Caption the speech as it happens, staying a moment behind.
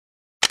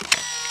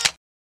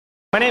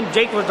My name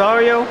is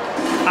Rosario.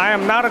 I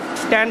am not a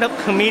stand-up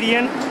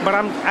comedian, but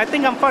I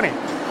think I'm funny.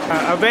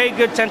 A very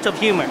good sense of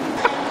humor.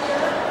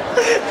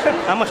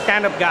 I'm a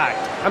stand-up guy.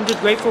 I'm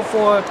just grateful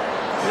for,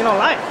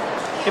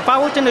 life. If I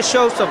was in the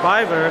show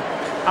Survivor,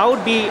 I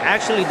would be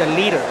actually the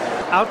leader.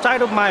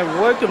 Outside of my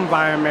work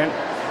environment,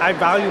 I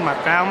value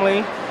my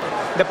family,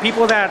 the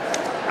people that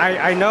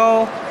I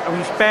know, I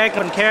respect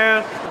and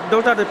care.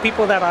 Those are the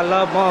people that I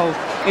love most.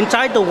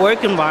 Inside the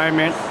work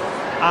environment,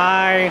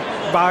 I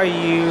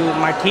value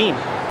my team,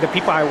 the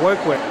people I work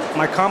with,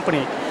 my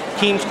company.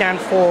 Team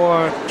stands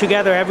for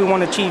together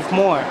everyone achieves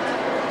more.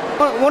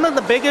 One of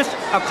the biggest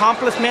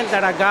accomplishments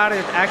that I got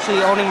is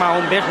actually owning my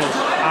own business.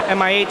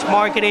 MIH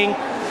Marketing,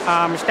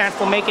 it stands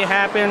for Make It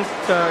Happen.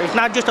 So it's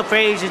not just a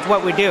phrase, it's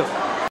what we do.